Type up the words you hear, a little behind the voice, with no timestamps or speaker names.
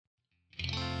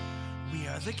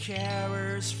are the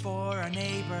carers for our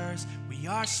neighbors. We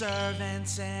are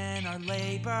servants in our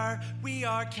labor. We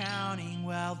are counting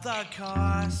well the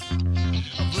cost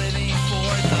of living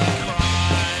for the cross.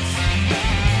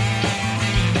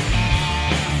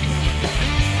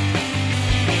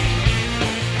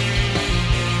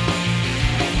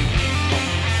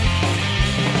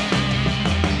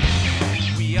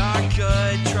 We are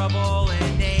good, trouble,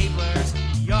 and neighbors.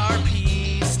 We are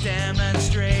peace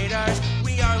demonstrators.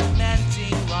 We are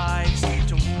lamenting lives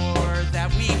to war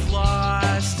that we've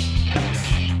lost.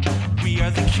 We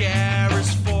are the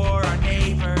carers for our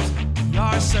neighbors. We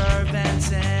are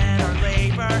servants in our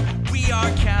labor. We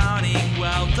are counting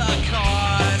well the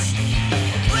cost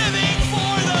of living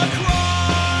for the cross.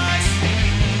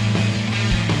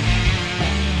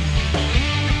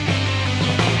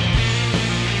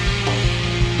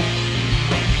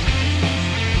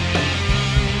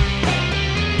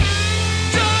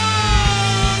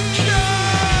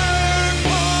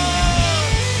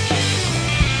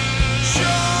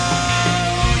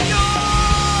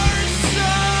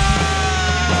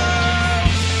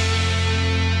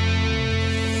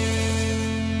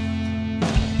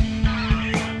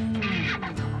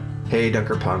 Hey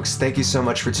Dunker Punks, thank you so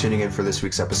much for tuning in for this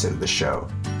week's episode of the show.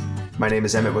 My name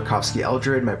is Emmett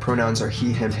Wachowski-Eldred, my pronouns are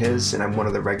he, him, his, and I'm one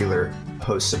of the regular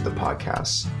hosts of the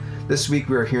podcast. This week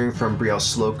we are hearing from Brielle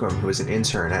Slocum, who is an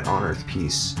intern at On Earth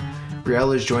Peace.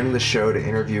 Brielle is joining the show to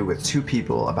interview with two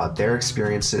people about their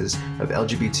experiences of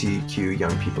LGBTQ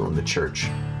young people in the church.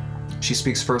 She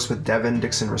speaks first with Devin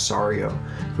Dixon Rosario,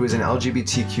 who is an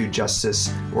LGBTQ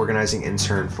justice organizing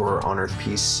intern for On Earth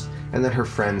Peace, and then her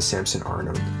friend Samson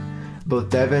Arnold. Both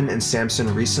Devin and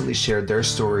Samson recently shared their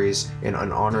stories in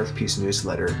an On Earth Peace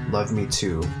newsletter, Love Me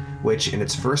Too, which in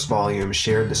its first volume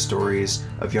shared the stories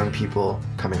of young people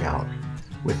coming out.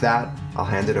 With that, I'll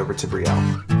hand it over to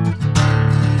Brielle.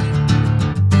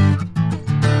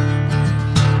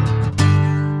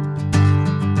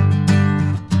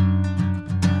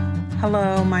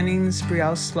 Hello, my name is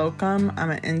Brielle Slocum. I'm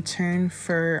an intern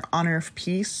for On Earth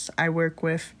Peace. I work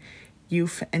with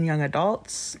youth and young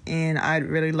adults, and I'd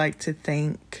really like to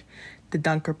thank the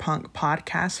Dunker Punk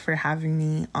podcast for having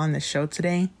me on the show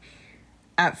today.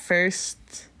 At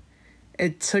first,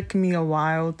 it took me a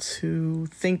while to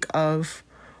think of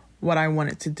what I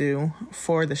wanted to do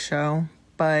for the show,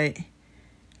 but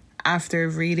after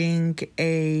reading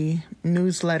a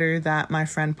newsletter that my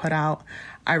friend put out,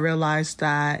 I realized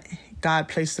that God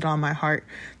placed it on my heart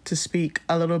to speak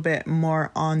a little bit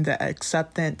more on the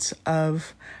acceptance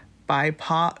of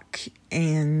BIPOC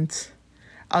and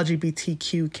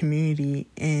LGBTQ community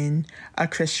in a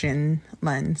Christian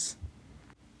lens.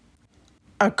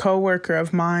 A co-worker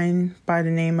of mine by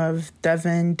the name of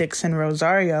Devin Dixon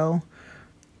Rosario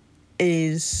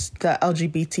is the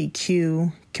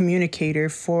LGBTQ communicator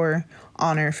for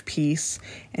On Earth Peace,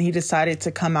 and he decided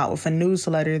to come out with a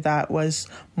newsletter that was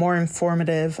more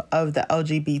informative of the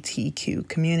LGBTQ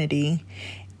community.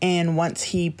 And once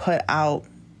he put out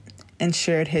and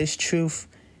shared his truth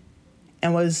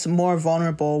and was more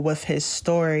vulnerable with his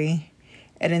story,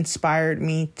 it inspired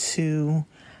me to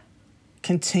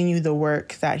continue the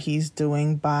work that he's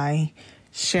doing by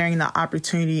sharing the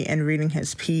opportunity and reading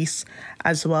his piece,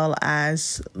 as well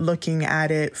as looking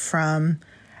at it from,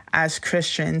 as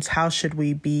Christians, how should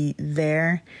we be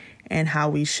there and how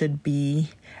we should be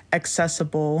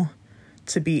accessible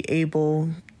to be able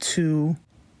to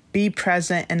be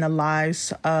present in the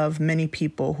lives of many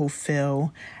people who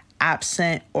feel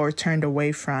absent or turned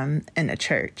away from in the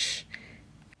church.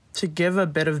 To give a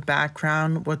bit of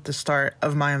background with the start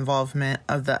of my involvement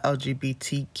of the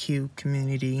LGBTQ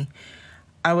community,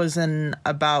 I was in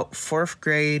about 4th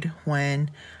grade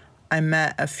when I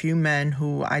met a few men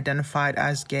who identified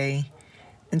as gay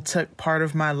and took part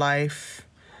of my life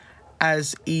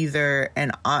as either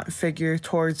an aunt figure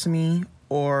towards me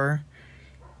or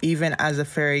even as a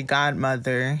fairy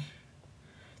godmother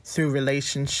through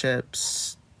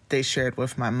relationships they shared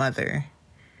with my mother.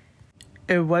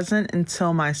 It wasn't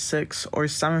until my 6th or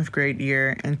 7th grade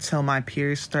year until my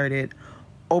peers started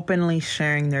openly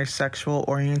sharing their sexual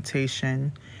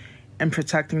orientation and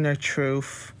protecting their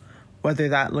truth, whether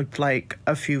that looked like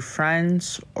a few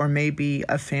friends or maybe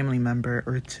a family member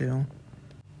or two.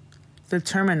 The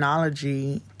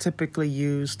terminology typically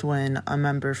used when a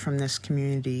member from this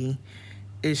community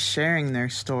is sharing their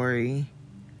story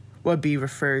would be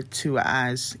referred to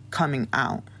as coming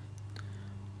out.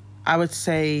 I would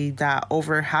say that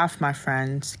over half my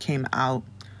friends came out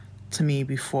to me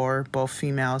before, both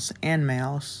females and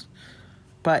males.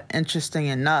 But interesting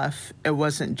enough, it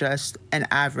wasn't just an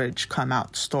average come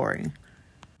out story.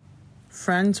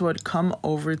 Friends would come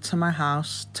over to my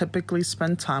house, typically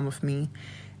spend time with me,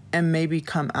 and maybe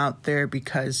come out there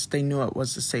because they knew it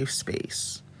was a safe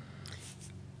space.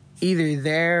 Either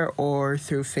there or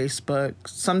through Facebook,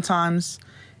 sometimes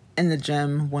in the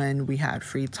gym when we had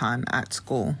free time at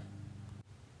school.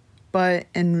 But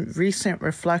in recent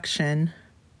reflection,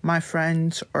 my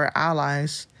friends or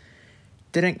allies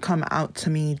didn't come out to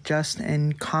me just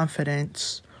in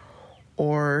confidence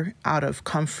or out of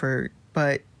comfort,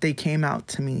 but they came out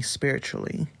to me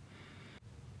spiritually.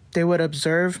 They would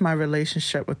observe my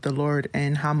relationship with the Lord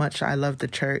and how much I love the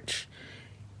church.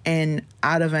 And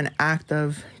out of an act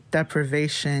of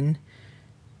deprivation,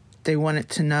 they wanted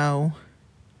to know,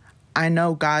 I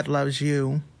know God loves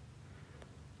you,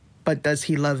 but does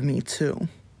he love me too?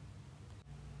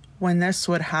 When this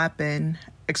would happen,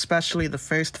 especially the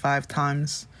first 5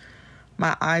 times,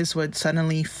 my eyes would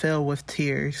suddenly fill with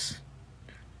tears.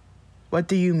 What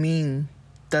do you mean,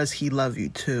 does he love you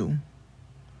too?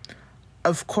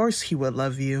 Of course he would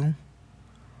love you.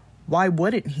 Why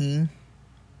wouldn't he?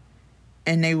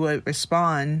 And they would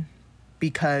respond,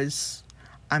 because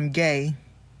I'm gay,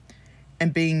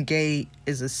 and being gay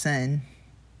is a sin,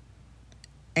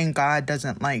 and God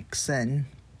doesn't like sin.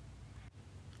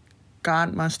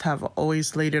 God must have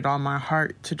always laid it on my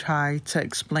heart to try to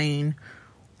explain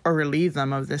or relieve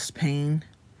them of this pain.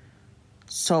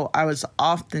 So I was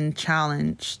often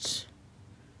challenged,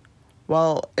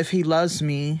 well, if he loves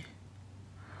me,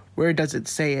 where does it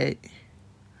say it?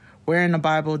 Where in the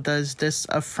Bible does this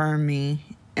affirm me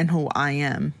and who I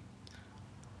am?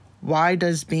 Why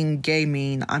does being gay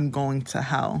mean I'm going to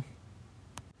hell?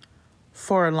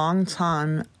 For a long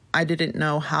time, I didn't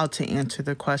know how to answer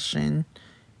the question.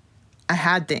 I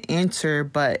had the answer,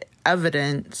 but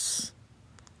evidence.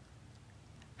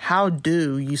 How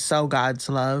do you sell God's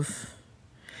love?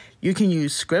 You can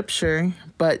use scripture,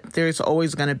 but there's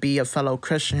always going to be a fellow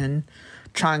Christian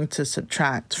trying to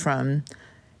subtract from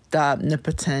the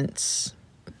omnipotence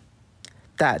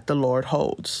that the Lord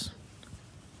holds.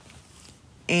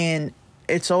 And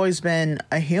it's always been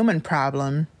a human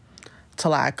problem to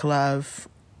lack love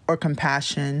or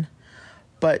compassion,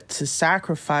 but to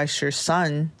sacrifice your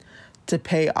son to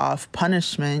pay off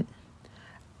punishment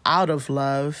out of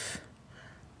love.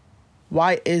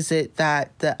 Why is it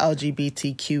that the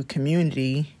LGBTQ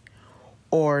community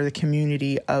or the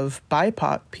community of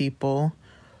BIPOC people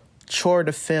chore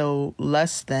to feel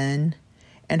less than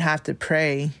and have to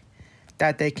pray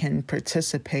that they can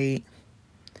participate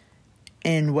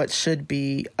in what should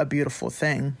be a beautiful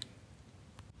thing?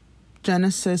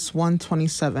 Genesis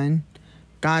 1:27,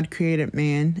 God created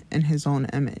man in his own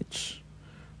image.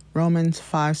 Romans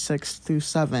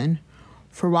 5:6-7,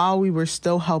 for while we were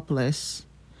still helpless,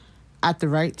 at the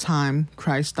right time,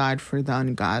 Christ died for the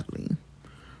ungodly.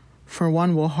 For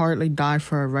one will hardly die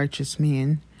for a righteous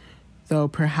man, though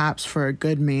perhaps for a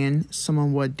good man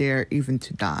someone would dare even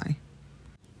to die.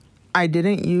 I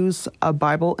didn't use a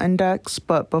Bible index,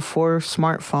 but before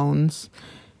smartphones,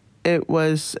 it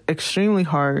was extremely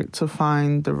hard to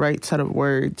find the right set of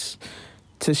words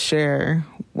to share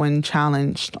when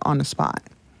challenged on the spot.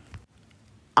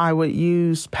 I would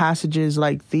use passages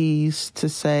like these to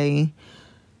say,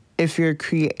 if you're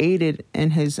created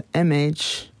in his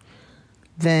image,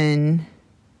 then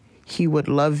he would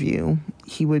love you.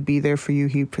 He would be there for you.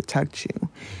 He'd protect you.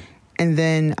 And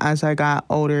then as I got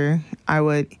older, I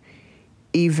would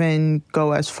even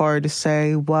go as far to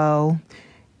say, well,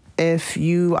 if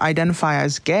you identify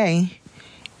as gay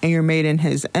and you're made in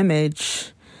his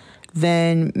image,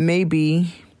 then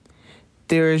maybe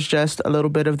there is just a little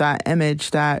bit of that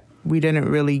image that we didn't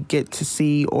really get to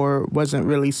see or wasn't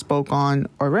really spoke on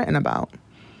or written about.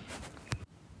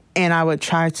 And I would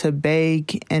try to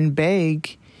beg and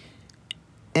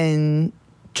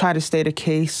try to state a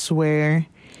case where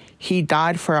he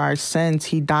died for our sins.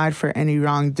 He died for any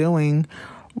wrongdoing.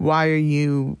 Why are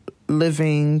you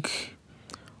living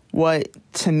what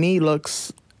to me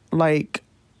looks like,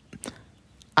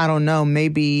 I don't know,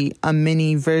 maybe a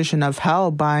mini version of hell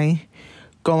by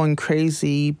going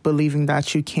crazy, believing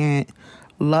that you can't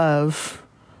love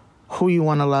who you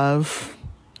want to love,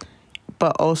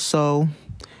 but also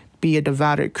be a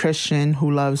devoted Christian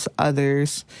who loves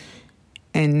others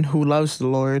and who loves the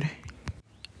Lord.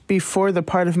 Before the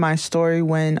part of my story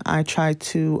when I tried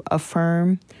to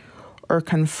affirm or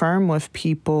confirm with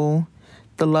people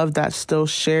the love that's still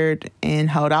shared and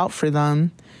held out for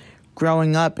them,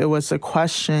 growing up, it was a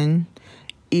question,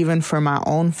 even for my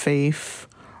own faith,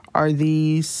 are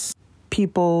these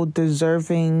people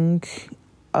deserving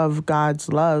of God's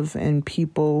love and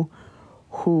people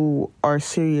who are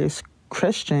serious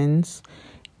Christians?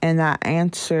 And that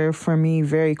answer for me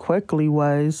very quickly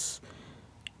was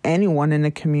anyone in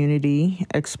the community,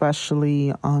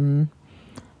 especially when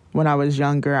I was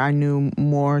younger. I knew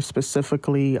more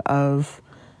specifically of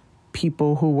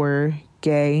people who were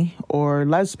gay or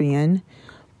lesbian,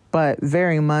 but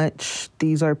very much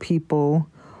these are people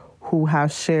who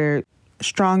have shared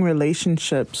strong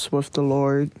relationships with the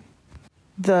Lord.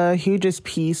 The hugest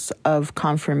piece of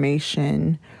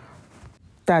confirmation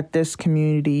that this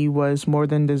community was more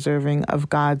than deserving of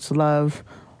God's love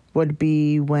would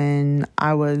be when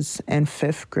I was in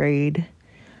 5th grade.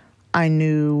 I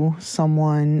knew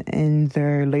someone in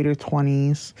their later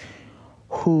 20s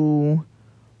who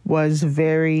was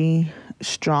very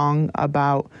strong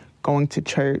about going to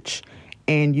church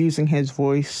and using his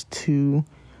voice to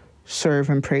serve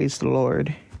and praise the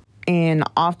Lord. And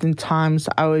oftentimes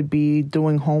I would be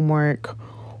doing homework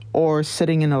or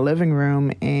sitting in a living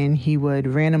room, and he would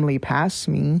randomly pass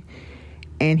me,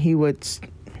 and he would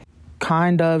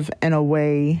kind of, in a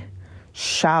way,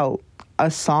 shout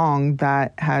a song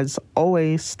that has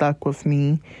always stuck with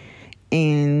me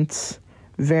and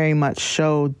very much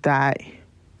showed that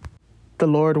the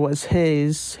Lord was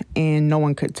his and no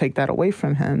one could take that away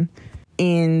from him.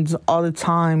 And all the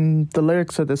time, the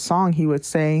lyrics of the song, he would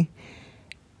say,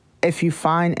 "If you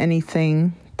find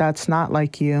anything that's not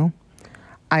like you,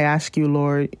 I ask you,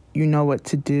 Lord, you know what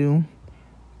to do.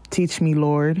 Teach me,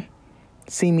 Lord.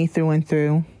 See me through and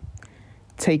through.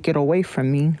 Take it away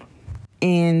from me."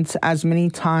 And as many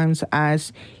times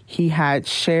as he had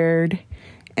shared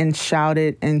and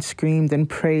shouted and screamed and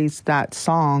praised that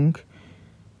song,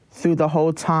 through the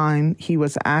whole time he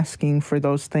was asking for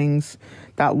those things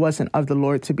that wasn't of the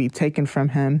Lord to be taken from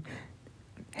him.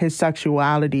 His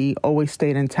sexuality always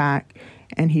stayed intact,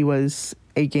 and he was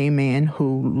a gay man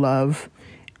who loved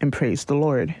and praised the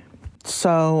Lord.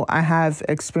 So I have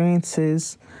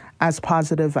experiences as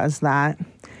positive as that.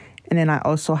 And then I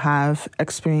also have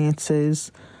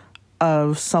experiences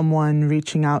of someone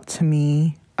reaching out to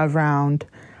me around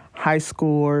high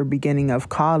school or beginning of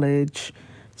college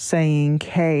saying,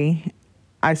 "Hey,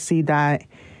 I see that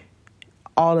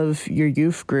all of your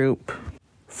youth group,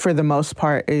 for the most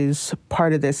part, is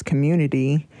part of this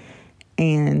community,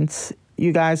 and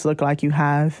you guys look like you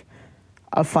have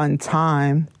a fun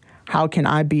time. How can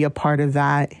I be a part of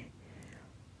that?"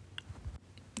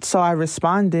 So I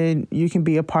responded, "You can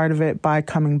be a part of it by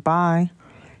coming by.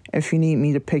 If you need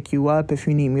me to pick you up, if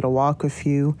you need me to walk with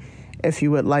you, if you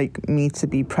would like me to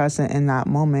be present in that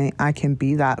moment, I can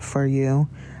be that for you.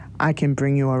 I can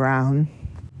bring you around."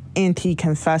 And he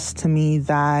confessed to me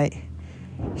that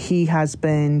he has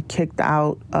been kicked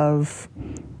out of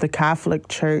the Catholic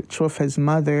Church with his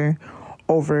mother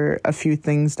over a few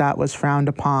things that was frowned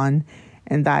upon,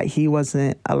 and that he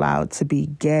wasn't allowed to be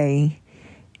gay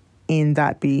and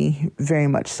that be very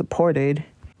much supported.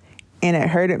 And it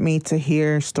hurted me to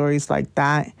hear stories like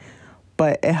that,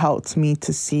 but it helped me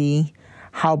to see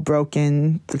how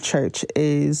broken the church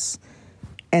is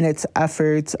in its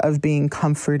efforts of being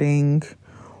comforting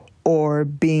or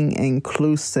being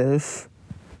inclusive.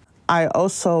 I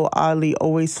also oddly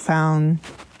always found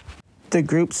the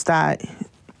groups that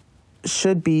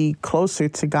should be closer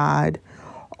to God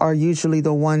are usually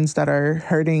the ones that are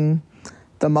hurting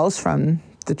the most from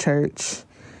the church.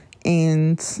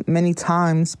 And many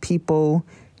times people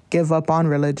give up on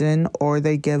religion, or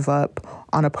they give up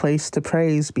on a place to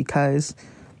praise because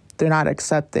they're not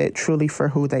accepted truly for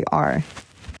who they are.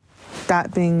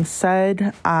 That being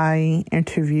said, I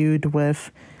interviewed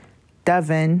with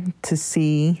Devin to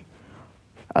see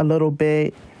a little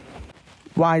bit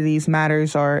why these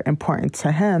matters are important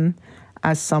to him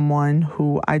as someone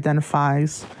who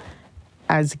identifies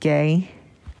as gay.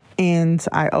 And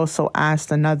I also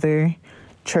asked another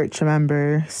church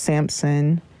member,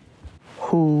 Samson,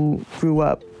 who grew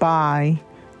up bi,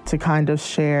 to kind of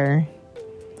share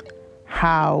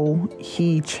how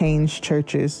he changed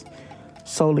churches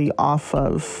solely off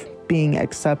of being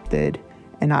accepted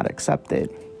and not accepted.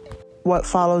 What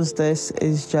follows this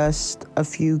is just a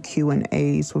few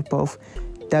Q&As with both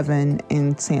Devin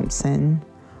and Samson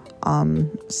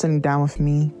sitting down with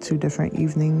me 2 different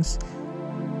evenings.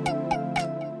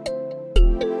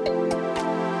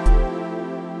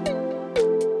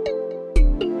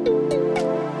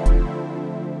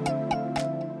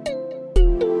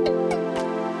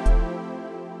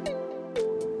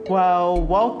 Well,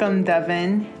 welcome,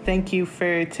 Devin. Thank you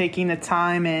for taking the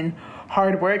time and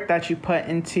hard work that you put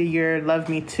into your Love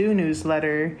Me Too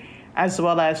newsletter, as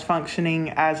well as functioning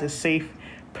as a safe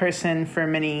person for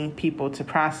many people to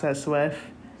process with.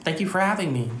 Thank you for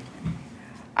having me.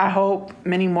 I hope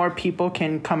many more people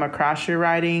can come across your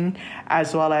writing,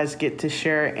 as well as get to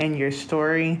share in your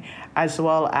story, as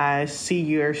well as see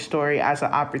your story as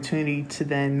an opportunity to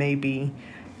then maybe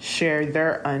share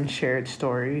their unshared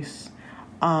stories.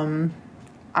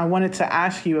 I wanted to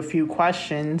ask you a few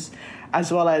questions,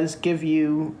 as well as give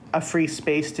you a free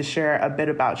space to share a bit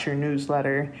about your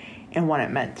newsletter and what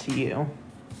it meant to you.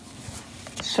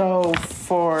 So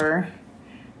for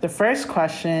the first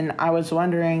question, I was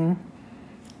wondering,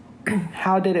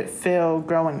 how did it feel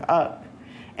growing up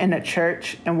in a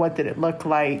church, and what did it look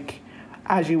like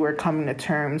as you were coming to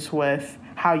terms with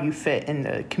how you fit in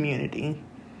the community?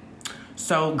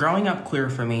 So growing up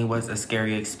queer for me was a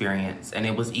scary experience, and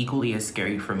it was equally as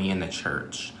scary for me in the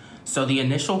church. So the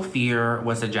initial fear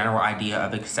was a general idea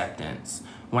of acceptance.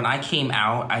 When I came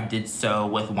out, I did so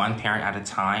with one parent at a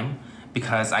time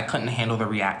because I couldn't handle the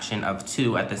reaction of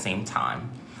two at the same time.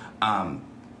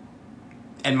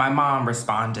 And my mom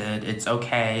responded, "It's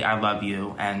okay, I love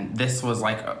you." And this was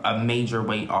like a major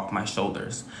weight off my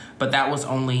shoulders. But that was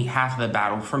only half of the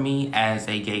battle for me as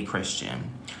a gay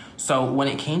Christian. So when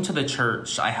it came to the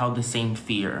church, I held the same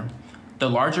fear.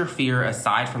 The larger fear,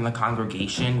 aside from the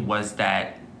congregation, was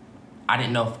that I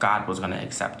didn't know if God was going to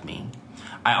accept me.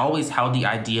 I always held the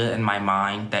idea in my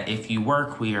mind that if you were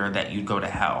queer, that you'd go to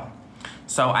hell.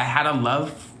 So I had a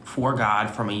love for God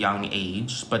from a young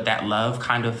age, but that love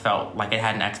kind of felt like it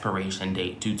had an expiration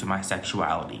date due to my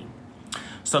sexuality.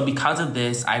 So because of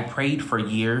this, I prayed for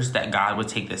years that God would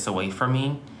take this away from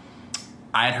me.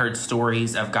 I had heard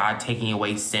stories of God taking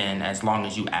away sin as long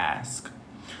as you ask.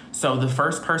 So the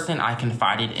first person I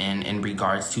confided in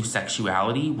regards to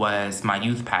sexuality was my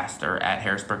youth pastor at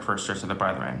Harrisburg First Church of the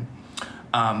Brethren.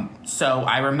 So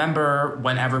I remember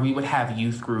whenever we would have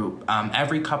youth group,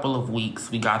 every couple of weeks,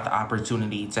 we got the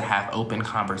opportunity to have open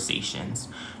conversations.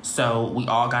 So we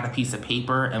all got a piece of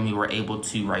paper and we were able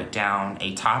to write down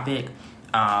a topic.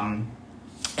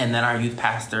 And then our youth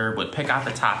pastor would pick out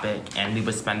the topic and we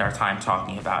would spend our time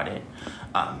talking about it.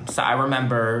 So I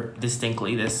remember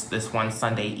distinctly this one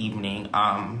Sunday evening,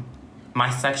 my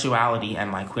sexuality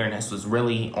and my queerness was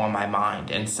really on my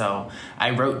mind. And so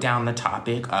I wrote down the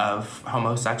topic of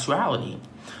homosexuality.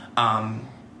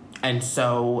 And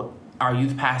so our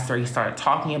youth pastor, he started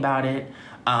talking about it.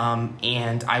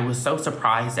 And I was so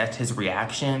surprised at his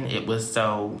reaction. It was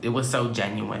so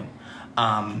genuine.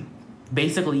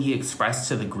 Basically, he expressed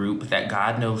to the group that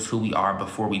God knows who we are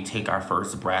before we take our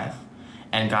first breath.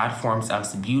 And God forms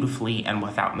us beautifully and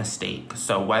without mistake.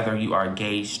 So whether you are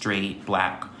gay, straight,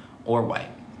 black, or white.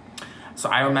 So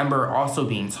I remember also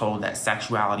being told that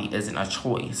sexuality isn't a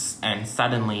choice, and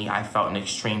suddenly I felt an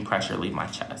extreme pressure leave my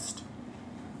chest.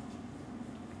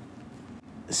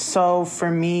 So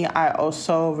for me, I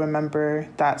also remember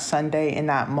that Sunday in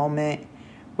that moment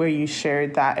where you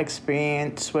shared that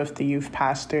experience with the youth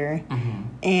pastor. Mm-hmm.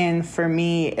 And for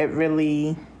me, it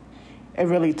really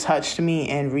touched me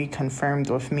and reconfirmed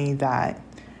with me that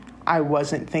I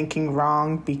wasn't thinking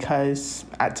wrong, because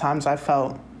at times I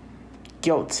felt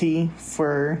guilty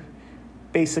for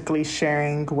basically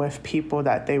sharing with people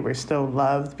that they were still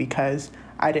loved, because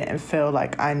I didn't feel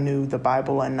like I knew the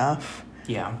Bible enough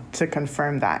to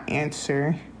confirm that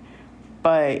answer.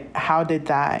 But how did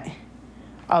that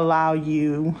allow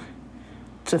you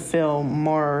to feel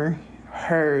more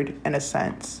heard, in a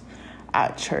sense,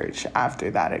 at church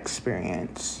after that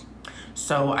experience?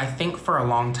 So I think for a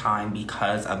long time,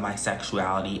 because of my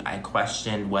sexuality, I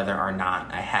questioned whether or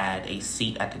not I had a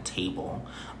seat at the table.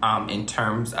 In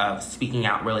terms of speaking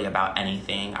out really about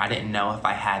anything, I didn't know if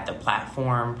I had the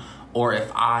platform or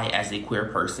if I, as a queer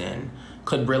person,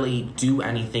 could really do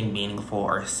anything meaningful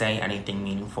or say anything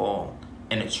meaningful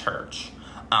in a church.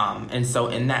 And so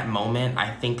in that moment, I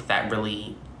think that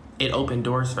really, it opened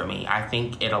doors for me. I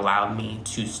think it allowed me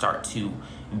to start to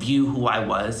view who I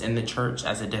was in the church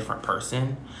as a different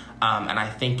person. And I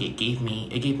think it gave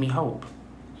me hope.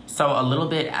 So a little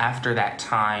bit after that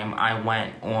time, I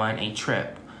went on a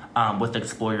trip with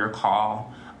Explore Your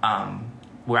Call,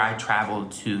 where I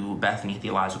traveled to Bethany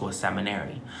Theological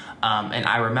Seminary. And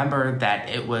I remember that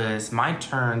it was my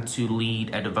turn to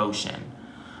lead a devotion.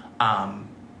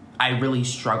 I really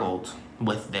struggled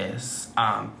with this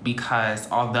because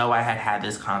although I had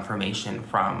this confirmation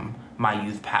from my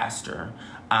youth pastor,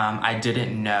 I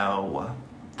didn't know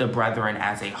the brethren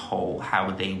as a whole,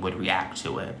 how they would react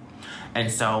to it. And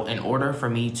so in order for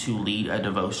me to lead a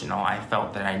devotional, I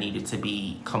felt that I needed to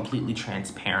be completely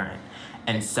transparent.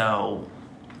 And so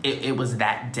it was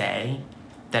that day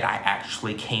that I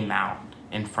actually came out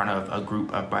in front of a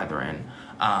group of brethren.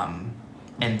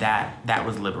 And that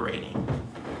was liberating.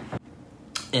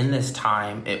 in this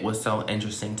time, it was so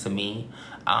interesting to me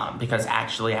because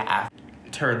actually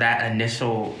after that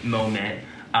initial moment,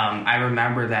 I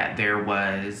remember that there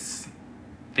was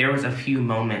a few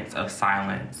moments of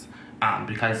silence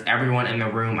because everyone in the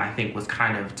room, I think, was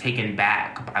kind of taken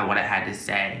back by what I had to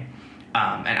say.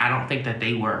 And I don't think that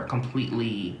they were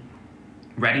completely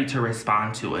ready to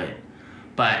respond to it.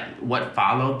 But what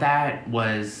followed that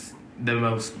was the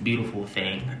most beautiful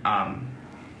thing.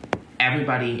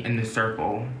 Everybody in the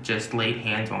circle just laid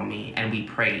hands on me and we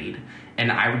prayed.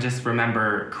 And I just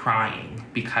remember crying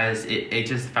because it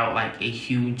just felt like a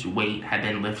huge weight had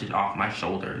been lifted off my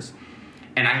shoulders.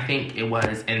 And I think it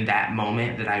was in that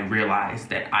moment that I realized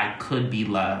that I could be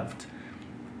loved,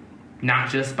 not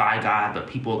just by God, but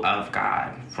people of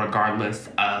God, regardless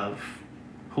of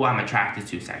who I'm attracted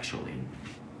to sexually.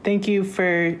 Thank you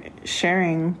for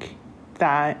sharing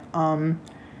that. I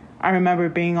remember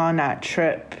being on that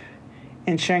trip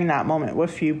and sharing that moment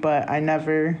with you, but I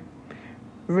never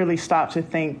really stopped to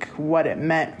think what it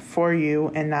meant for you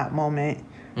in that moment.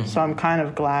 Mm-hmm. So I'm kind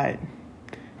of glad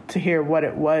to hear what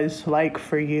it was like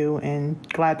for you and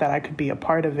glad that I could be a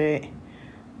part of it.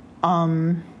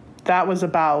 That was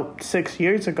about 6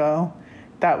 years ago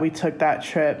that we took that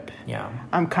trip. Yeah.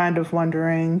 I'm kind of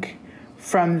wondering,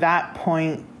 from that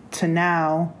point to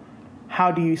now,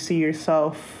 how do you see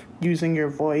yourself using your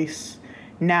voice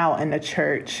now in the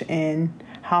church, and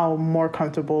how more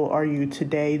comfortable are you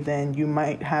today than you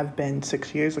might have been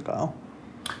 6 years ago?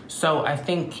 So I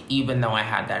think even though I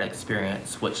had that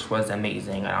experience, which was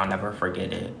amazing, and I'll never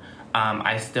forget it,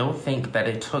 I still think that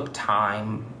it took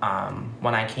time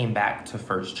when I came back to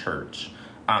First Church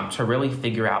to really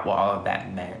figure out what all of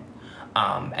that meant.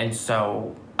 And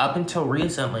so up until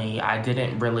recently, I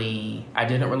didn't really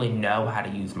know how to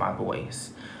use my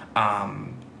voice.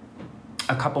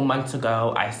 A couple months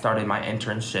ago, I started my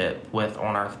internship with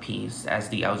On Earth Peace as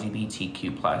the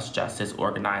LGBTQ plus justice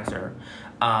organizer.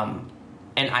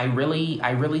 And I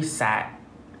really sat,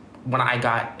 when I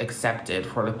got accepted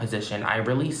for the position, I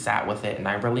really sat with it and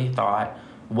I really thought,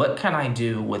 what can I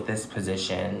do with this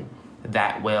position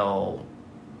that will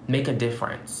make a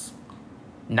difference?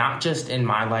 Not just in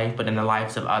my life, but in the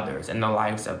lives of others, in the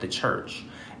lives of the church.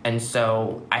 And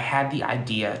so I had the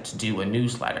idea to do a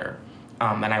newsletter.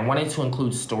 And I wanted to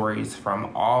include stories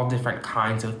from all different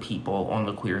kinds of people on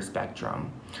the queer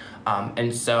spectrum.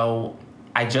 And so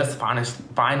I just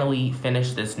finally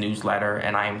finished this newsletter,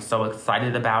 and I am so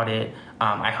excited about it.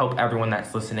 I hope everyone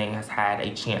that's listening has had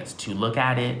a chance to look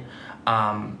at it.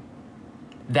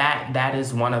 That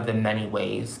is one of the many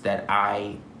ways that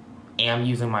I am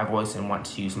using my voice and want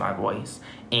to use my voice.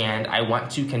 And I want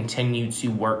to continue to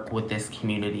work with this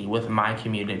community, with my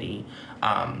community,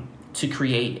 to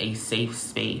create a safe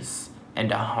space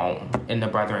and a home in the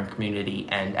Brethren community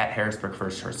and at Harrisburg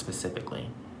First Church specifically.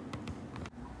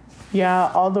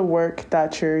 Yeah, all the work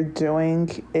that you're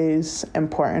doing is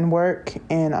important work,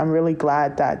 and I'm really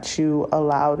glad that you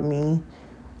allowed me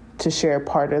to share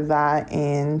part of that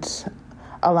and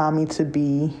allow me to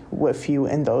be with you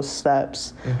in those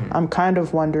steps. Mm-hmm. I'm kind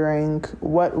of wondering,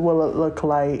 what will it look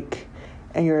like,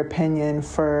 in your opinion,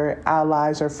 for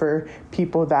allies or for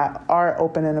people that are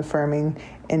open and affirming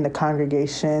in the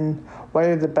congregation? What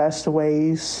are the best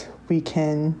ways we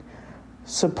can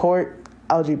support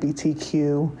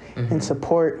LGBTQ and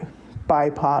support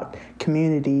BIPOC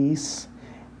communities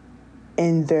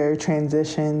in their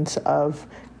transitions of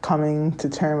coming to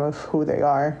term of who they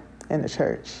are in the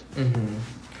church? Mm-hmm.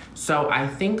 So I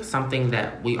think something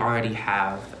that we already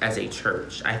have as a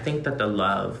church, I think that the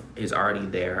love is already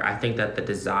there. I think that the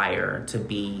desire to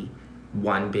be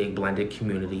one big blended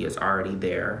community is already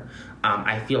there.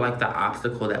 I feel like the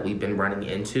obstacle that we've been running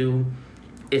into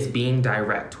is being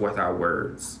direct with our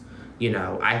words. You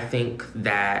know, I think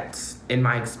that in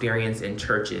my experience in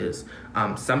churches,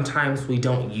 sometimes we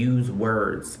don't use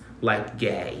words like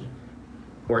gay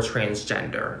or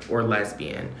transgender or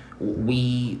lesbian.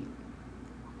 We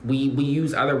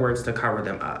use other words to cover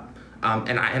them up.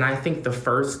 And I think the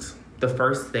first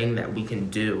thing that we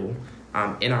can do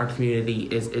in our community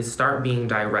is start being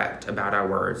direct about our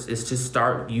words, is to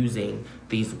start using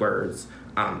these words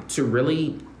to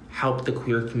really help the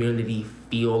queer community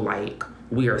feel like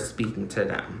we are speaking to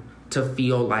them, to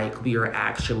feel like we are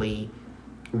actually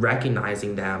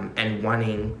recognizing them and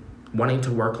wanting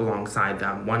to work alongside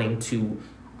them, wanting to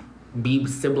be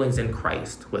siblings in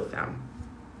Christ with them.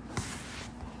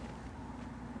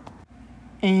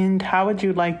 And how would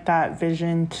you like that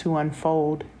vision to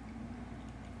unfold?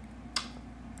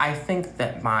 I think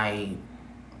that my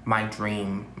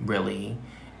dream really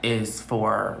is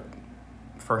for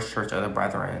First Church of the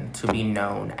Brethren to be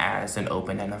known as an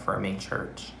open and affirming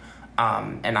church.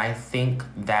 And I think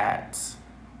that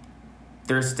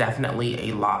there's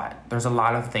definitely a lot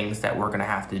of things that we're going to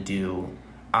have to do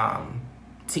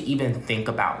to even think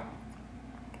about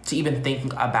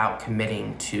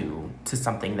committing to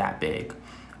something that big.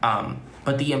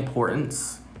 But the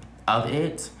importance of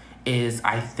it is,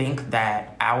 I think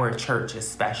that our church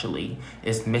especially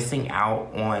is missing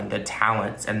out on the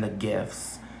talents and the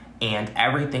gifts and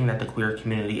everything that the queer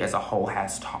community as a whole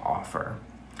has to offer.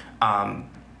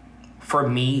 For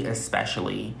me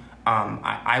especially,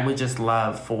 I would just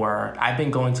love I've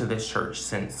been going to this church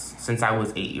since I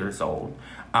was 8 years old.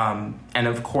 And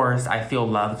of course, I feel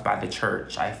loved by the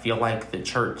church. I feel like the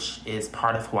church is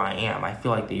part of who I am. I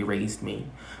feel like they raised me.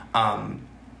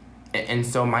 And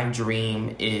so my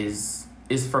dream is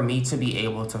for me to be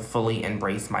able to fully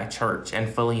embrace my church and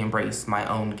fully embrace my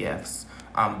own gifts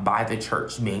by the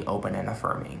church being open and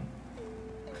affirming.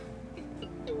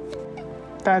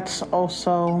 That's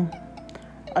also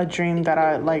a dream that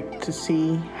I'd like to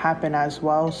see happen as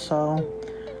well. So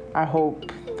I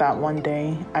hope that one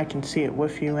day I can see it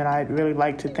with you. And I'd really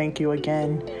like to thank you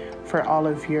again for all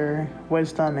of your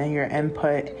wisdom and your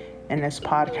input in this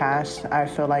podcast. I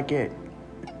feel like it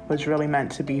was really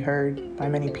meant to be heard by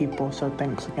many people. So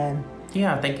thanks again.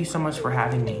 Yeah, thank you so much for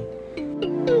having me.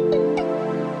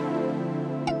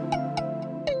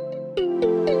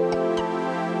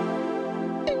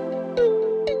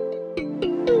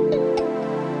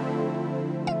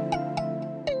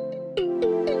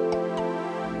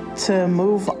 To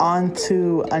move on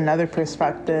to another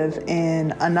perspective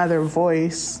and another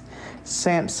voice,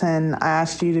 Samson, I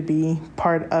asked you to be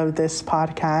part of this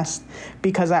podcast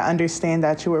because I understand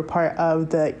that you were part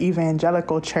of the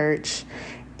evangelical church,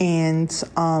 and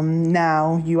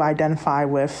now you identify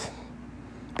with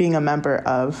being a member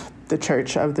of the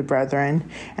Church of the Brethren.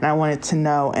 And I wanted to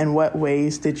know, in what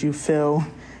ways did you feel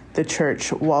the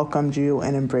church welcomed you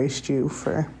and embraced you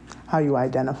for how you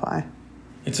identify?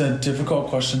 It's a difficult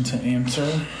question to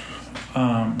answer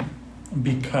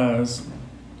because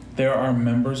there are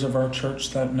members of our church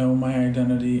that know my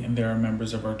identity and there are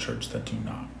members of our church that do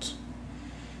not.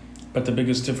 But the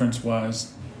biggest difference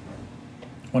was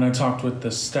when I talked with the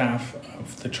staff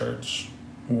of the church,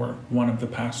 or one of the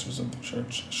pastors of the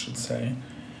church, I should say,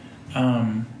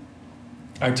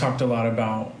 I talked a lot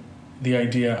about the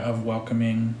idea of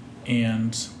welcoming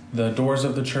and the doors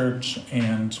of the church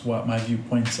and what my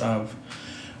viewpoints of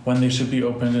when they should be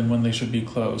opened and when they should be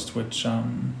closed, which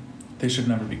they should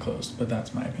never be closed, but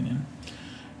that's my opinion.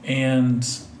 And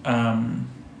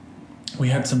we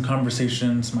had some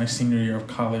conversations my senior year of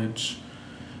college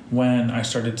when I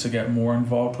started to get more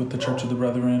involved with the Church of the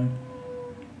Brethren.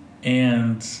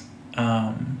 And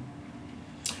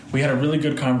we had a really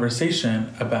good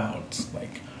conversation about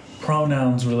like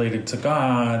pronouns related to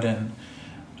God and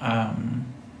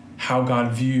how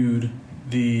God viewed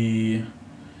the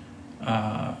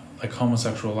like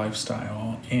homosexual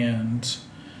lifestyle. And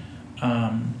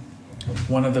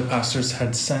one of the pastors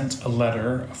had sent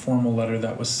a formal letter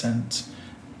that was sent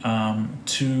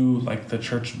to like the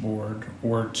church board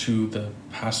or to the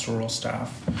pastoral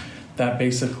staff that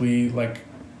basically like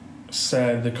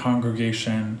said the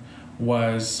congregation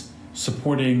was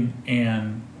supportive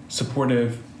and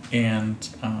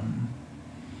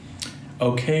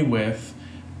okay with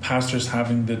pastors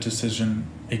having the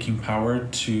decision-making power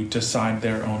to decide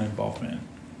their own involvement.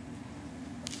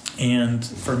 And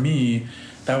for me,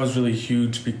 that was really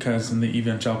huge because in the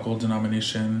evangelical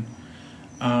denomination,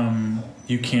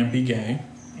 you can't be gay.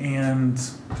 And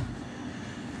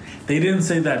they didn't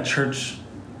say that church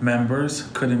members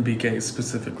couldn't be gay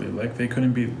specifically. Like they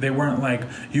weren't like,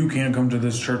 you can't come to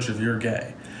this church if you're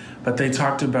gay. But they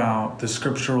talked about the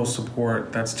scriptural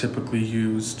support that's typically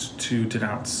used to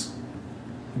denounce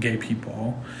gay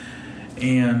people.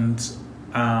 And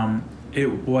it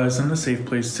wasn't a safe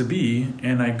place to be.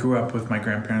 And I grew up with my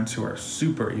grandparents who are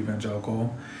super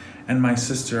evangelical. And my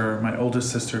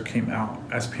oldest sister, came out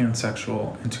as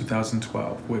pansexual in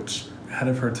 2012, which ahead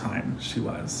of her time she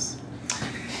was.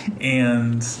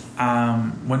 And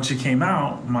when she came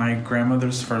out, my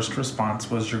grandmother's first response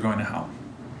was, "You're going to hell."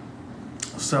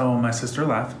 So my sister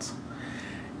left,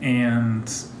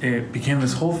 and it became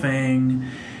this whole thing.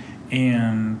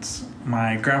 And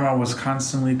my grandma was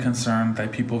constantly concerned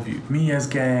that people viewed me as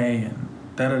gay and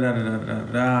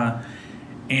da-da-da-da-da-da-da.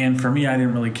 And for me, I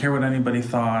didn't really care what anybody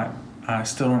thought. I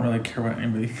still don't really care what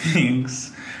anybody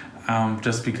thinks,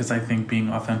 just because I think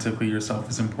being authentically yourself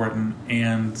is important.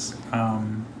 And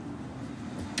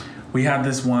we had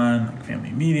this one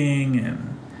family meeting,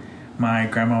 and my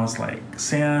grandma was like,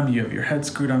 "Sam, you have your head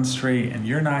screwed on straight and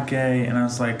you're not gay." And I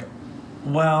was like,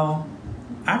 well,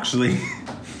 actually,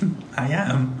 I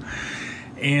am.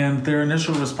 And their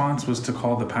initial response was to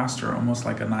call the pastor, almost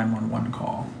like a 911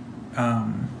 call.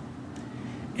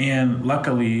 And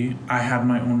luckily, I had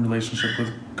my own relationship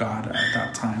with God at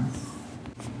that time.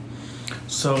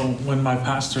 So when my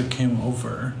pastor came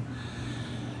over,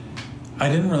 I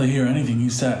didn't really hear anything he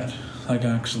said. Like,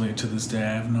 actually, to this day,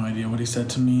 I have no idea what he said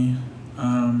to me.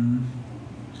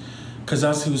 Because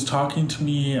as he was talking to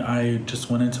me, I just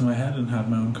went into my head and had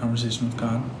my own conversation with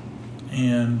God.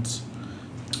 And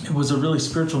it was a really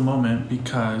spiritual moment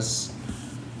because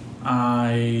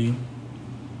I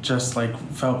just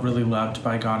felt really loved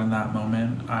by God in that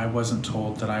moment. I wasn't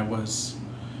told that I was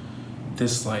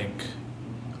this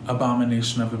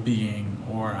abomination of a being,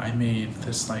 or I made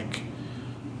this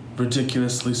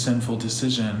ridiculously sinful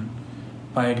decision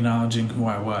by acknowledging who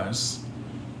I was.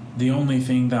 The only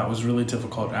thing that was really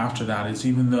difficult after that is,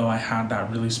 even though I had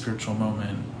that really spiritual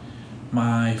moment,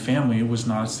 my family was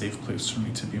not a safe place for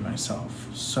me to be myself.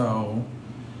 So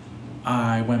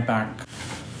I went back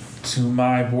to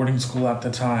my boarding school at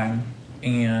the time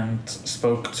and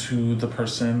spoke to the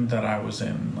person that I was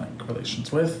in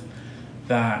relations with,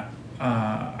 that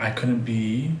I couldn't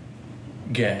be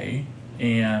gay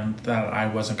and that I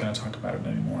wasn't going to talk about it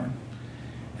anymore.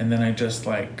 And then I just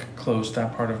closed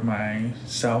that part of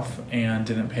myself and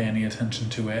didn't pay any attention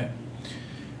to it.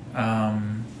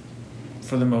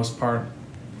 For the most part,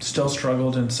 still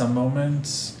struggled in some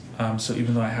moments. So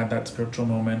even though I had that spiritual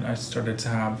moment, I started to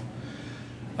have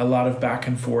a lot of back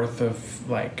and forth of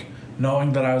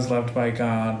knowing that I was loved by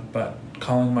God, but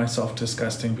calling myself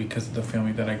disgusting because of the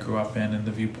family that I grew up in and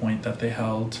the viewpoint that they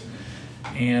held.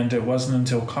 And it wasn't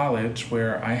until college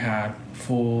where I had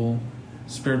full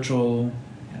spiritual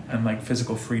and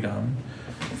physical freedom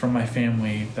from my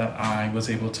family that I was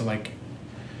able to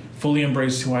fully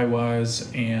embrace who I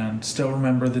was, and still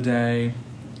remember the day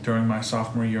during my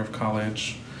sophomore year of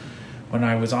college when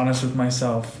I was honest with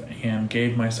myself and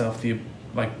gave myself the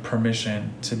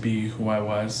permission to be who I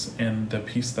was, and the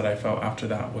peace that I felt after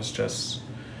that was just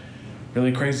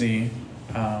really crazy.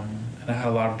 And I had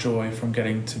a lot of joy from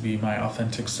getting to be my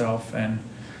authentic self. And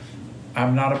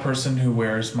I'm not a person who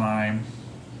wears my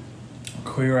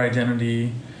queer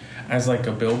identity as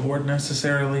a billboard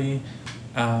necessarily.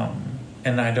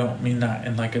 And I don't mean that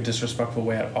in a disrespectful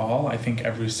way at all. I think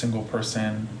every single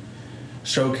person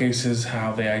showcases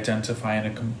how they identify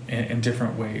in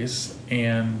different ways.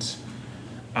 And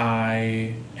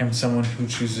I am someone who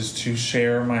chooses to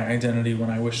share my identity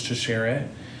when I wish to share it.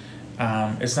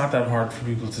 It's not that hard for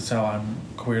people to tell I'm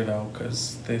queer, though,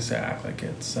 because they say I act like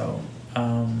it. So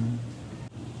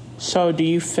do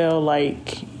you feel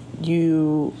like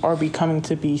you are becoming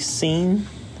to be seen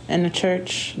in the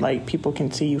church? People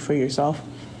can see you for yourself?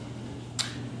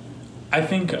 I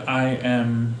think I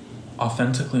am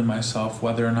authentically myself,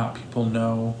 whether or not people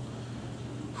know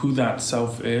who that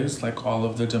self is, all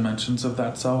of the dimensions of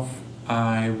that self.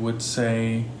 I would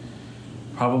say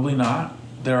probably not.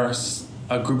 There are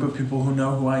a group of people who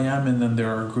know who I am, and then there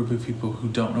are a group of people who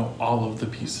don't know all of the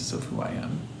pieces of who I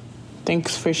am.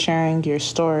 Thanks for sharing your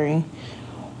story.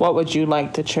 What would you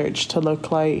like the church to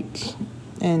look like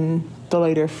in the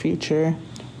later future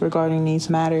regarding these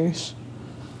matters?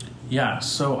 Yeah,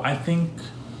 so I think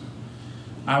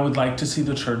I would like to see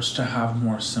the church to have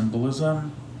more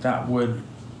symbolism that would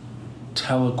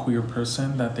tell a queer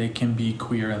person that they can be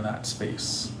queer in that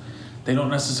space. They don't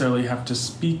necessarily have to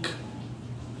speak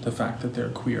the fact that they're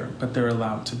queer, but they're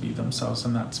allowed to be themselves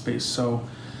in that space. So,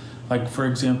 for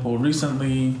example,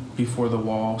 recently, before the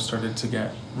wall started to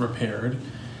get repaired,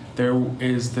 there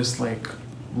is this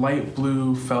light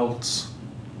blue felt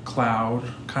cloud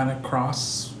kind of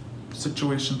cross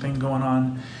situation thing going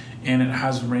on, and it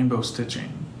has rainbow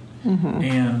stitching. Mm-hmm.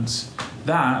 And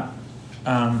that,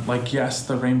 yes,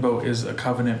 the rainbow is a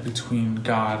covenant between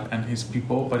God and his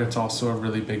people, but it's also a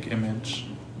really big image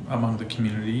among the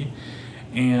community.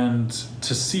 And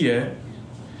to see it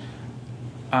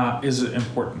is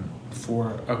important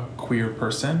for a queer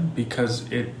person, because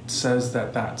it says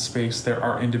that space, there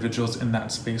are individuals in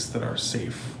that space that are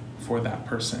safe for that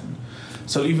person.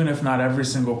 So even if not every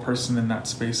single person in that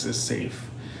space is safe,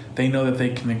 they know that they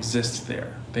can exist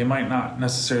there. They might not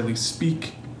necessarily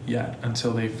speak yet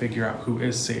until they figure out who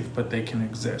is safe, but they can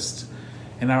exist.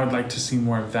 And I would like to see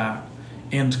more of that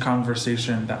and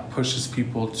conversation that pushes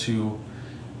people to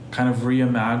kind of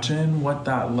reimagine what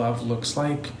that love looks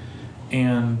like,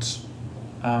 and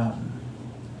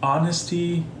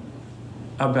honesty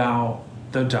about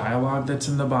the dialogue that's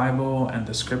in the Bible and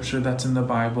the scripture that's in the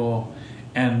Bible,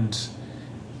 and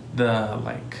the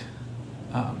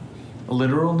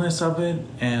literalness of it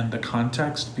and the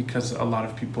context, because a lot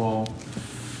of people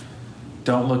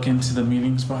don't look into the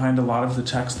meanings behind a lot of the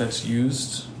text that's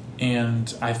used.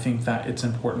 And I think that it's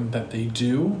important that they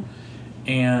do,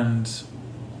 and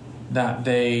that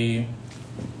they,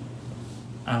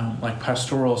 like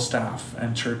pastoral staff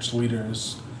and church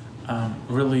leaders,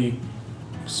 really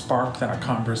spark that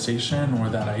conversation or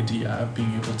that idea of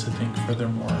being able to think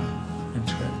furthermore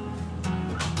into it.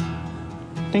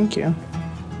 Thank you.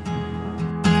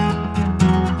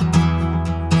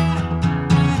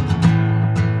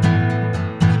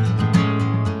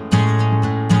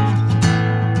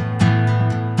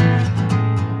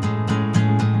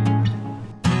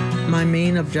 My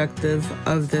main objective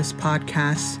of this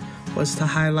podcast was to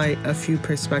highlight a few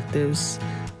perspectives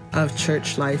of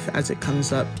church life as it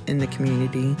comes up in the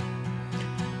community.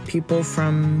 People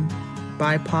from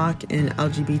BIPOC and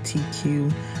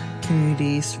LGBTQ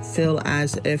communities feel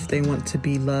as if they want to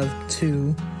be loved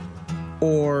too,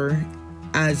 or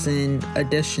as in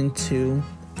addition to,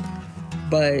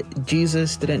 but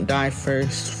Jesus didn't die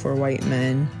first for white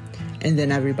men and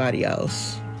then everybody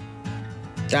else.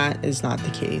 That is not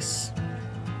the case.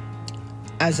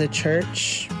 As a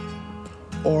church,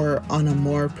 or on a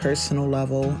more personal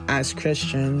level as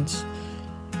Christians,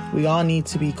 we all need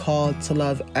to be called to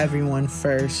love everyone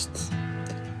first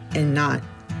and not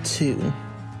two.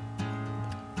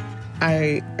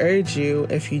 I urge you,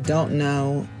 if you don't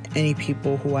know any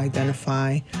people who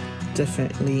identify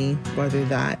differently, whether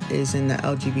that is in the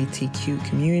LGBTQ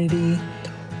community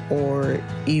or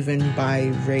even by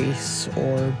race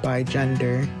or by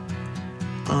gender,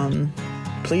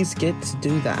 please get to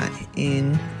do that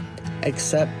and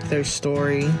accept their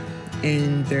story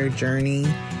and their journey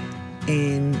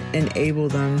and enable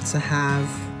them to have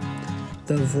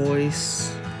the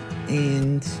voice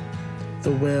and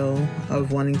the will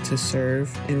of wanting to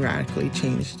serve and radically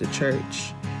change the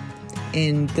church.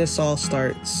 And this all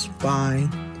starts by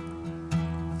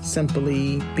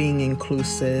simply being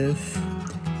inclusive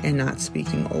and not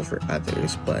speaking over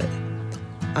others, but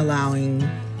allowing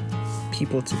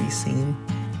people to be seen.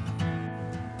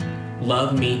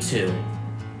 Love me too.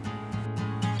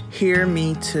 Hear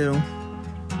me too.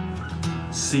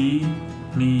 See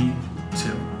me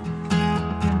too.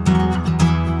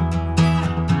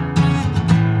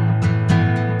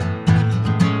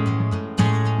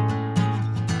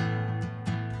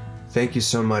 Thank you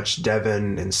so much,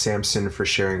 Devin and Samson, for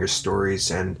sharing your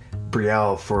stories, and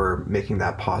Brielle for making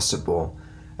that possible.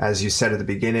 As you said at the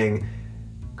beginning,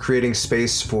 creating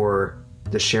space for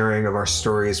the sharing of our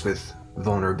stories with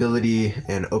vulnerability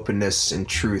and openness and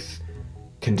truth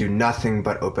can do nothing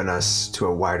but open us to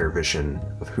a wider vision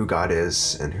of who God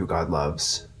is and who God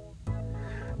loves.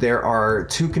 There are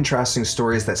two contrasting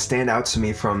stories that stand out to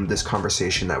me from this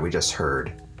conversation that we just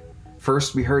heard.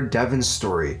 First, we heard Devin's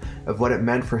story of what it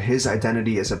meant for his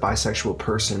identity as a bisexual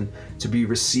person to be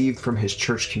received from his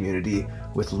church community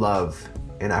with love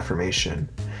and affirmation.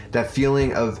 That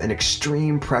feeling of an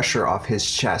extreme pressure off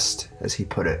his chest, as he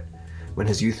put it, when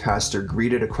his youth pastor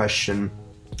greeted a question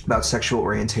about sexual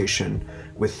orientation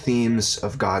with themes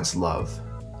of God's love.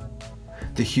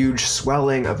 The huge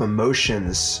swelling of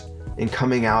emotions in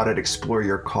coming out at Explore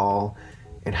Your Call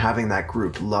and having that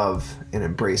group love and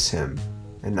embrace him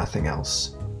and nothing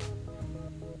else.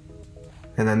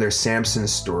 And then there's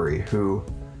Samson's story, who,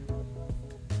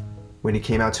 when he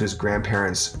came out to his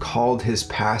grandparents, called his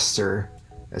pastor,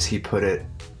 as he put it,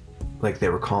 like they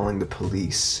were calling the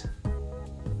police.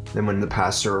 Then when the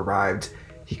pastor arrived,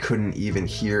 he couldn't even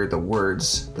hear the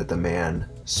words that the man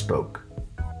spoke,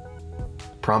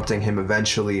 prompting him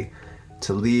eventually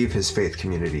to leave his faith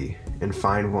community and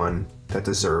find one that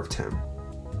deserved him.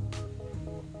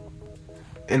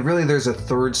 And really, there's a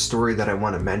third story that I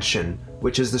want to mention,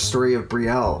 which is the story of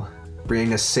Brielle,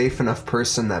 being a safe enough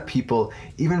person that people,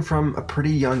 even from a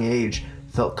pretty young age,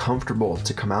 felt comfortable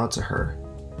to come out to her,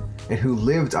 and who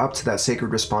lived up to that sacred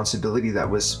responsibility that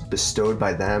was bestowed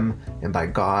by them and by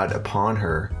God upon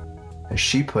her, as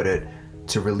she put it,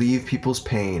 to relieve people's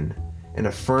pain and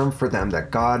affirm for them that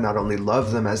God not only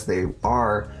loved them as they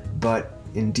are, but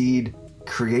indeed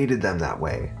created them that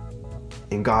way,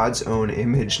 in God's own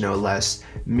image no less,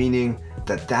 meaning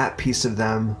that that piece of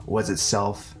them was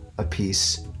itself a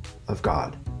piece of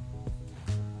God.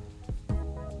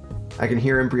 I can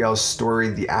hear in Brielle's story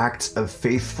the act of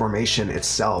faith formation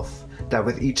itself, that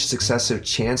with each successive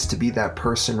chance to be that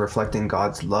person reflecting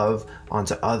God's love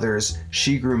onto others,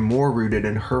 she grew more rooted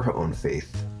in her own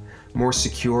faith, more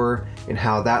secure in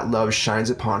how that love shines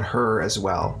upon her as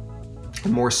well,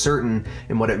 and more certain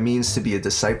in what it means to be a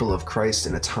disciple of Christ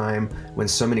in a time when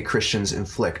so many Christians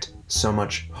inflict so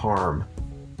much harm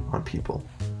on people.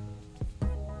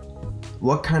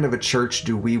 What kind of a church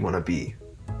do we want to be?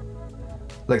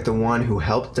 like the one who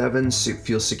helped Devin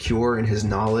feel secure in his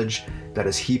knowledge that,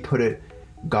 as he put it,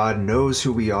 God knows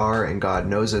who we are and God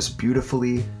knows us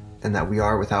beautifully and that we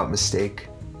are without mistake.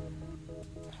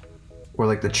 Or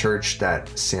like the church that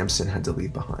Samson had to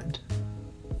leave behind.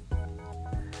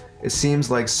 It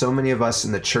seems like so many of us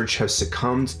in the church have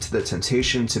succumbed to the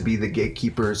temptation to be the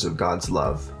gatekeepers of God's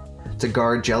love, to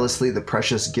guard jealously the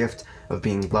precious gift of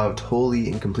being loved wholly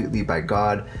and completely by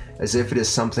God as if it is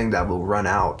something that will run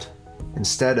out,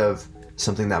 instead of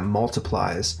something that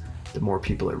multiplies the more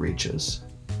people it reaches.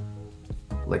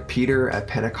 Like Peter at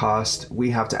Pentecost, we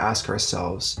have to ask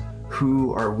ourselves,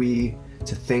 who are we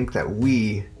to think that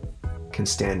we can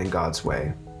stand in God's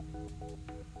way?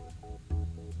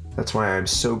 That's why I'm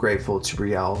so grateful to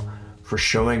Brielle for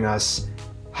showing us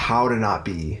how to not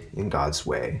be in God's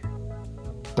way,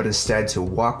 but instead to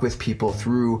walk with people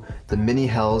through the many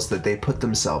hells that they put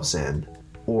themselves in,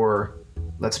 or,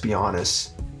 let's be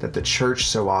honest, that the church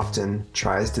so often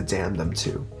tries to damn them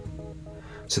to,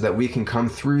 so that we can come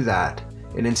through that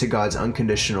and into God's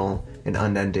unconditional and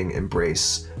unending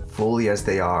embrace, fully as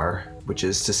they are, which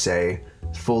is to say,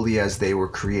 fully as they were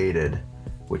created,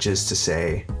 which is to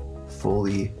say,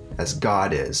 fully as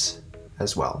God is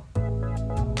as well.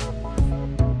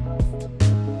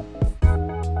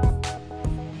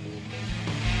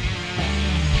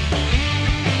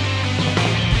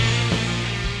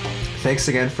 Thanks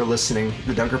again for listening.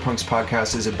 The Dunker Punks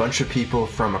podcast is a bunch of people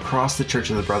from across the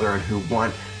Church of the Brethren who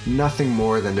want nothing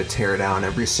more than to tear down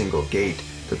every single gate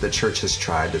that the church has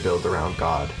tried to build around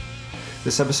God.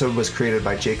 This episode was created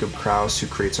by Jacob Krause, who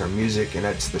creates our music and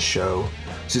edits the show,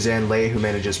 Suzanne Lay, who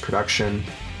manages production,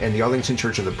 and the Arlington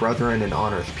Church of the Brethren and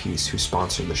On Earth Peace, who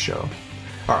sponsored the show.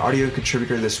 Our audio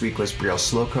contributor this week was Brielle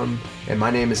Slocum, and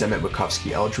my name is Emmett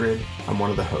Wachowski Eldred. I'm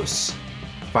one of the hosts.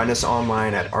 Find us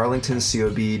online at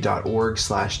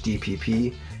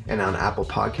arlingtoncob.org/DPP and on Apple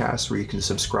Podcasts, where you can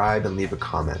subscribe and leave a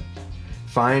comment.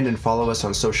 Find and follow us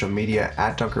on social media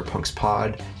at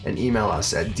DunkerPunksPod and email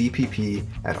us at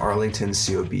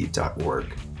dpp@arlingtoncob.org.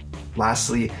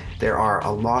 Lastly, there are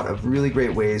a lot of really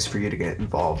great ways for you to get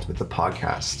involved with the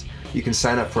podcast. You can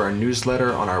sign up for our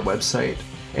newsletter on our website,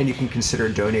 and you can consider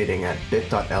donating at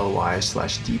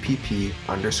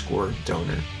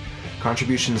bit.ly/DPP_donor.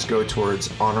 Contributions go towards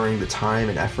honoring the time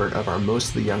and effort of our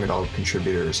mostly young adult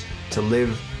contributors to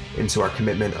live into our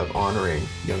commitment of honoring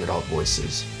young adult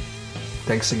voices.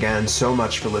 Thanks again so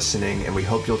much for listening, and we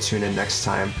hope you'll tune in next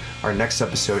time. Our next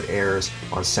episode airs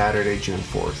on Saturday, June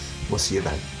 4th. We'll see you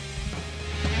then.